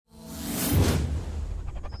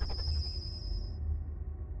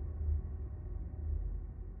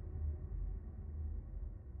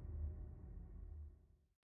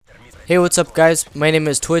Hey, what's up guys? My name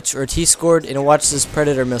is Twitch or T-Scored, and watch this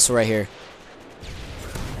Predator missile right here.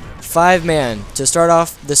 5-man to start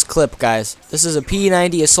off this clip, guys. This is a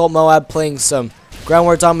P90 Assault MOAB playing some ground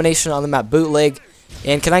war domination on the map Bootleg.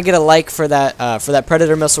 And can I get a like for that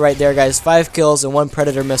Predator missile right there, guys? 5 kills and 1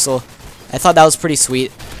 Predator missile. I thought that was pretty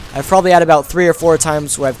sweet. I've probably had about 3 or 4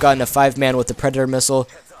 times where I've gotten a 5-man with the Predator missile.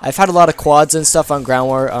 I've had a lot of quads and stuff on ground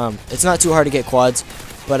war. It's not too hard to get quads,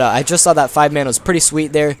 but I just thought that 5-man was pretty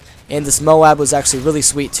sweet there. And this MOAB was actually really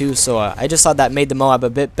sweet too, so I just thought that made the MOAB a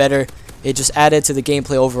bit better. It just added to the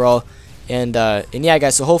gameplay overall. And yeah,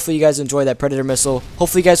 guys, so hopefully you guys enjoy that Predator missile.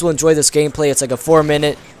 Hopefully you guys will enjoy this gameplay. It's like a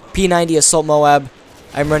 4-minute P90 Assault MOAB.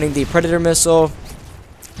 I'm running the Predator missile,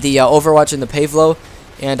 the Overwatch, and the Pavlo.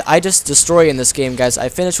 And I just destroy in this game, guys. I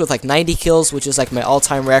finished with like 90 kills, which is like my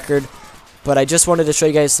all-time record. But I just wanted to show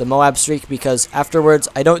you guys the MOAB streak because afterwards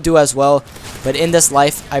I don't do as well. But in this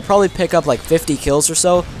life, I probably pick up like 50 kills or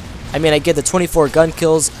so. I mean, I get the 24 gun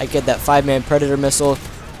kills, I get that 5-man Predator missile,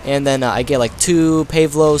 and then I get like 2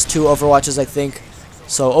 Pavlos, 2 Overwatches, I think.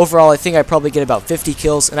 So overall, I think I probably get about 50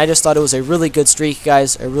 kills, and I just thought it was a really good streak,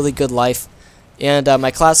 guys, a really good life. And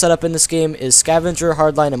my class setup in this game is Scavenger,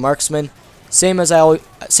 Hardline, and Marksman, same as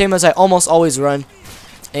I almost always run.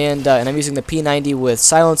 And I'm using the P90 with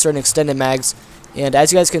silencer and extended mags. And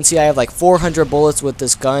as you guys can see, I have like 400 bullets with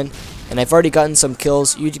this gun, and I've already gotten some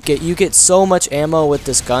kills. You get so much ammo with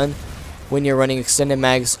this gun when you're running extended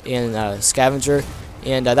mags and Scavenger,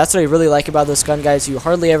 and that's what I really like about this gun, guys. You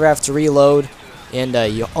hardly ever have to reload, and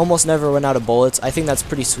you almost never run out of bullets. I think that's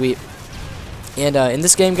pretty sweet. And in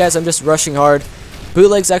this game, guys, I'm just rushing hard.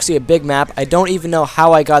 Bootleg's actually a big map. I don't even know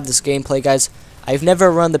how I got this gameplay, guys. I've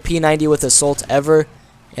never run the P90 with Assault ever,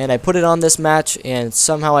 and I put it on this match, and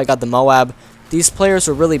somehow I got the MOAB. These players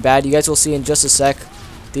were really bad. You guys will see in just a sec.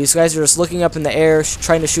 These guys are just looking up in the air,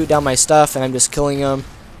 trying to shoot down my stuff, and I'm just killing them.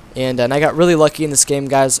 And I got really lucky in this game,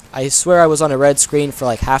 guys. I swear I was on a red screen for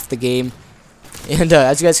like half the game. And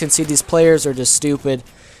as you guys can see, these players are just stupid.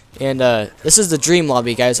 And this is the dream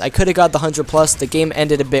lobby, guys. I could have got the 100 plus. The game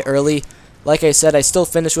ended a bit early. Like I said, I still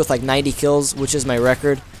finished with like 90 kills, which is my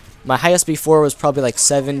record. My highest before was probably like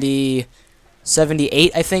 78,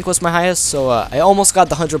 I think, was my highest. So I almost got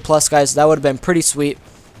the 100 plus, guys. That would have been pretty sweet.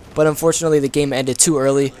 But unfortunately, the game ended too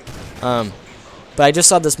early. But I just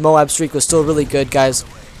thought this MOAB streak was still really good, guys.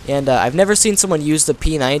 And I've never seen someone use the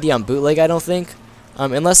P90 on Bootleg, I don't think.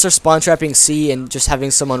 Unless they're spawn trapping C and just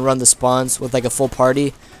having someone run the spawns with like a full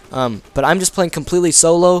party. But I'm just playing completely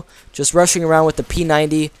solo, just rushing around with the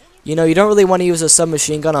P90. You know, you don't really want to use a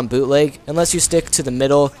submachine gun on Bootleg unless you stick to the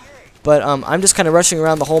middle. But I'm just kind of rushing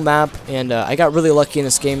around the whole map, and I got really lucky in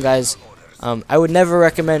this game, guys. I would never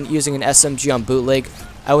recommend using an SMG on Bootleg.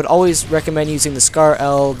 I would always recommend using the Scar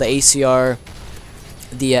L, the ACR,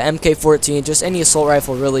 the MK14, just any assault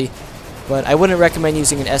rifle really. But I wouldn't recommend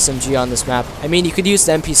using an SMG on this map. I mean, you could use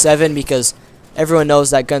the MP7 because everyone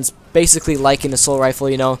knows that gun's basically like an assault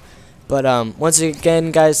rifle, you know. But once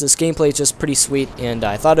again, guys, this gameplay is just pretty sweet, and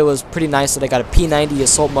I thought it was pretty nice that I got a P90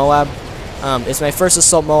 Assault MOAB. It's my first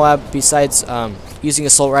Assault MOAB besides using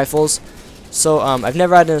assault rifles. So I've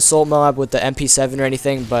never had an Assault MOAB with the MP7 or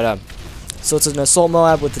anything, but so it's an Assault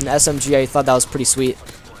MOAB with an SMG. I thought that was pretty sweet.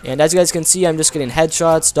 And as you guys can see, I'm just getting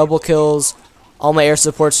headshots, double kills, all my air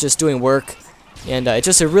supports just doing work. And it's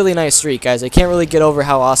just a really nice streak, guys. I can't really get over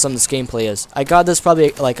how awesome this gameplay is. I got this probably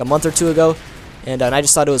like a month or 2 ago, and I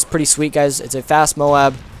just thought it was pretty sweet, guys. It's a fast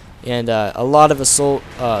MOAB, and a lot of assault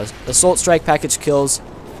strike package kills.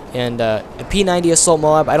 And a P90 Assault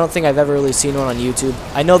MOAB, I don't think I've ever really seen one on YouTube.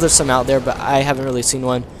 I know there's some out there, but I haven't really seen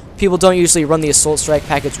one. People don't usually run the assault strike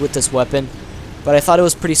package with this weapon, but I thought it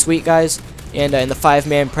was pretty sweet, guys. And the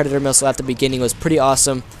 5-man Predator missile at the beginning was pretty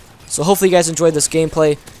awesome. So hopefully you guys enjoyed this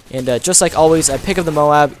gameplay. And just like always, I pick up the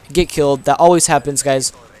MOAB, get killed. That always happens,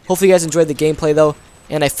 guys. Hopefully you guys enjoyed the gameplay, though.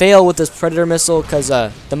 And I fail with this Predator missile because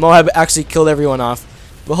the MOAB actually killed everyone off.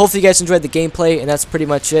 But hopefully you guys enjoyed the gameplay, and that's pretty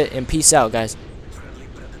much it. And peace out, guys.